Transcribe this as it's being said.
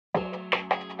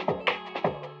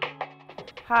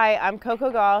Hi, I'm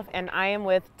Coco Gauff and I am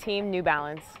with Team New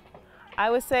Balance. I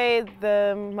would say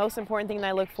the most important thing that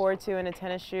I look forward to in a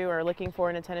tennis shoe or looking for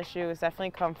in a tennis shoe is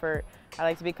definitely comfort. I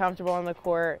like to be comfortable on the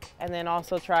court, and then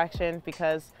also traction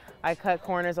because I cut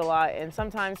corners a lot and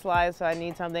sometimes slides, so I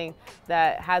need something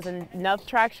that has enough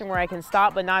traction where I can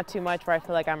stop but not too much where I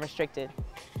feel like I'm restricted.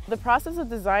 The process of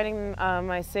designing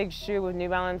my SIG shoe with New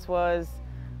Balance was,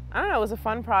 I don't know, it was a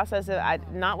fun process.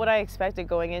 Not what I expected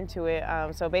going into it.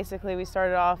 So basically we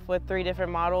started off with 3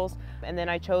 different models, and then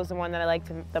I chose the one that I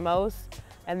liked the most.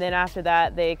 And then after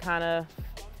that, they kind of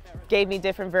gave me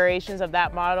different variations of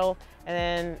that model. And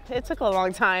then it took a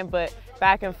long time, but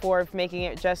back and forth, making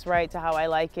it just right to how I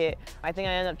like it. I think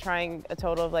I ended up trying a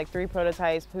total of like 3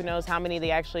 prototypes. Who knows how many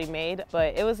they actually made,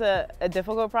 but it was a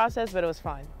difficult process, but it was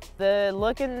fun. The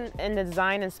look and the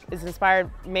design is inspired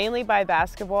mainly by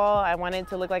basketball. I wanted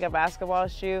to look like a basketball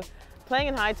shoe. Playing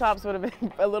in high tops would have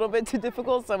been a little bit too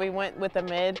difficult, so we went with a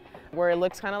mid where it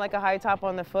looks kind of like a high top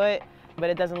on the foot, but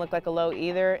it doesn't look like a low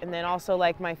either. And then also,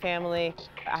 like my family,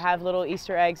 I have little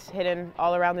Easter eggs hidden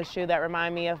all around the shoe that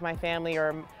remind me of my family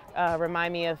or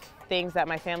remind me of things that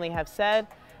my family have said.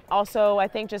 Also, I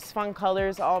think just fun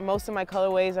colors. Most of my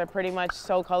colorways are pretty much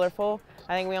so colorful.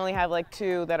 I think we only have like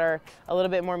 2 that are a little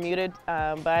bit more muted,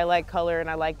 but I like color and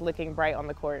I like looking bright on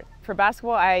the court. For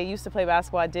basketball, I used to play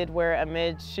basketball. I did wear a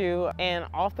mid shoe, and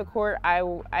off the court,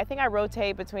 I think I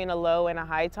rotate between a low and a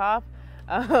high top.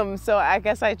 So I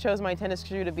guess I chose my tennis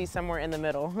shoe to be somewhere in the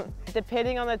middle.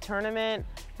 Depending on the tournament,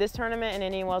 this tournament in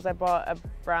Indian Wells, I bought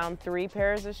around 3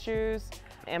 pairs of shoes,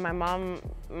 and my mom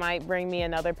might bring me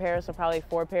another pair, so probably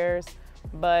 4 pairs.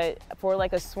 But for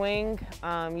like a swing,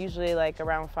 usually like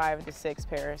around 5 to 6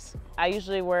 pairs. I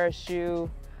usually wear a shoe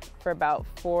for about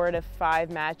 4 to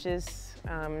 5 matches.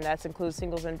 That includes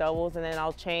singles and doubles, and then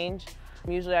I'll change.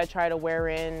 Usually I try to wear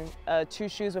in 2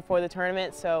 shoes before the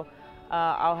tournament, so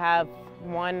I'll have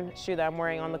 1 shoe that I'm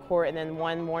wearing on the court and then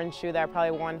one worn shoe that I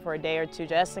probably worn for a day or 2,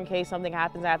 just in case something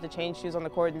happens. I have to change shoes on the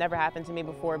court. It never happened to me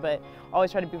before, but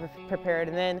always try to be prepared.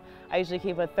 And then I usually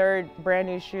keep a 3rd brand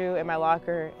new shoe in my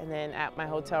locker, and then at my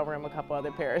hotel room a couple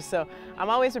other pairs. So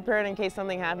I'm always prepared in case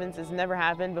something happens. It's never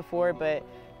happened before, but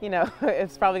you know,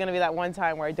 it's probably gonna be that one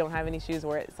time where I don't have any shoes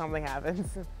where something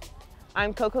happens.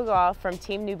 I'm Coco Gauff from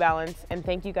Team New Balance, and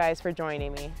thank you guys for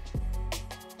joining me.